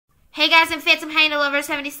Hey guys, I'm Phantom Handle over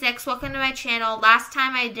 76. Welcome to my channel. Last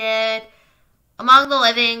time I did Among the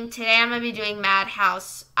Living. Today I'm going to be doing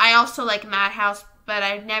Madhouse. I also like Madhouse, but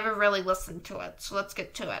I've never really listened to it. So let's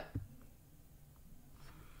get to it.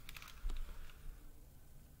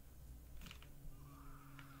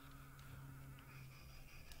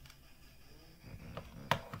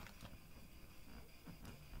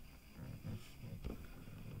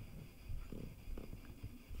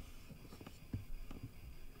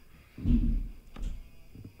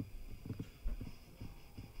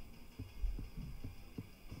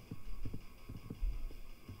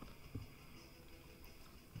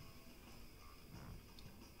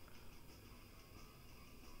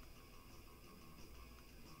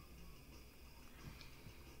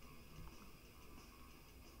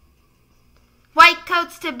 White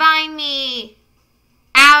coats to bind me,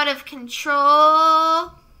 out of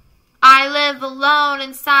control. I live alone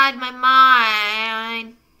inside my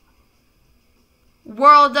mind.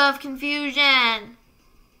 World of confusion,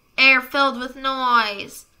 air filled with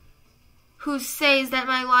noise. Who says that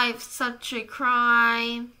my life's such a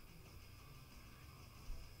crime?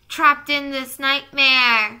 Trapped in this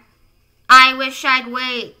nightmare, I wish I'd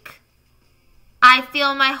wake. I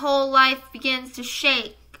feel my whole life begins to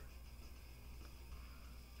shake.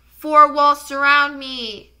 Four walls surround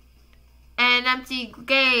me, an empty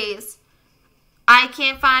gaze. I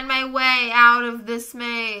can't find my way out of this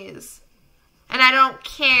maze. And I don't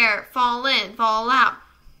care, fall in, fall out.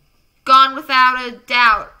 Gone without a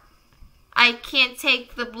doubt. I can't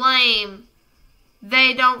take the blame.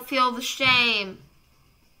 They don't feel the shame.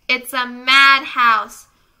 It's a madhouse,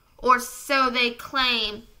 or so they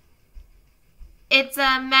claim. It's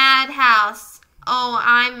a madhouse. Oh,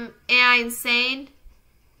 am I insane?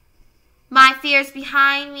 My fear's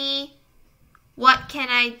behind me. What can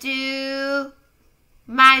I do?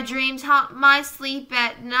 My dreams haunt my sleep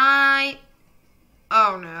at night.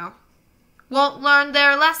 Oh no. Won't learn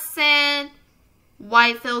their lesson.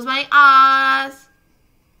 White fills my eyes.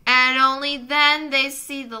 And only then they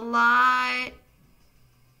see the light.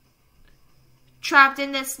 Trapped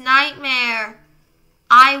in this nightmare,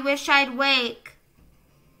 I wish I'd wake.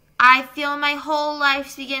 I feel my whole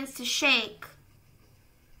life begins to shake.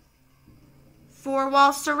 Four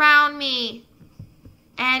walls surround me,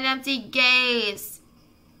 an empty gaze.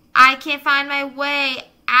 I can't find my way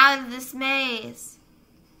out of this maze.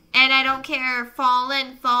 And I don't care, fall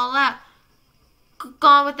in, fall out.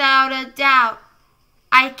 Gone without a doubt.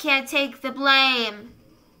 I can't take the blame.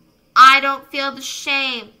 I don't feel the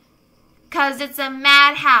shame. 'Cause it's a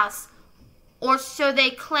madhouse, or so they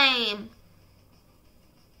claim.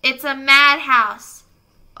 It's a madhouse.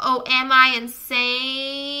 Oh, am I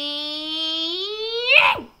insane?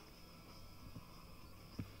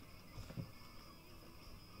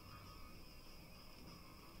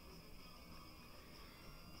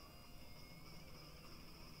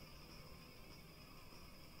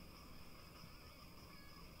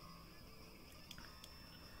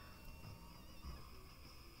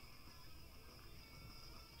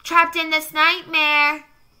 Trapped in this nightmare,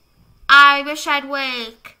 I wish I'd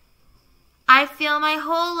wake. I feel my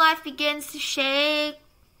whole life begins to shake.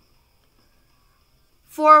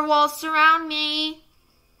 Four walls surround me,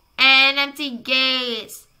 an empty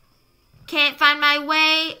gaze. Can't find my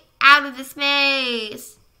way out of this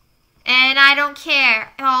maze. And I don't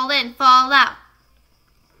care, fall in, fall out.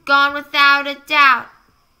 Gone without a doubt.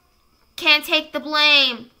 Can't take the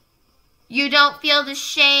blame. You don't feel the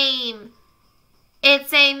shame.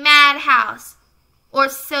 It's a madhouse, or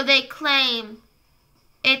so they claim.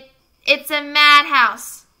 It's a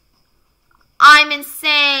madhouse. I'm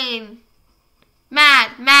insane.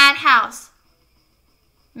 Madhouse.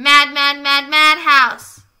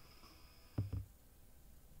 Madhouse.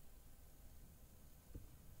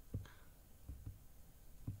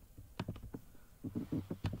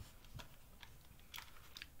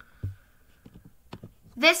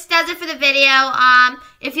 This does it for the video.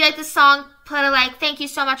 If you like the song, put a like. Thank you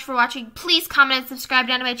so much for watching. Please comment and subscribe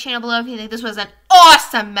down to my channel below if you think this was an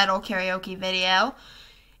awesome metal karaoke video.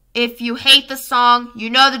 If you hate the song,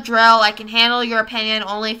 you know the drill. I can handle your opinion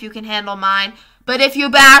only if you can handle mine. But if you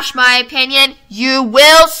bash my opinion, you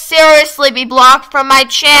will seriously be blocked from my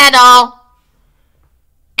channel.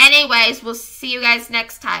 Anyways, we'll see you guys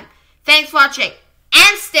next time. Thanks for watching,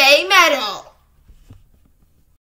 and stay metal!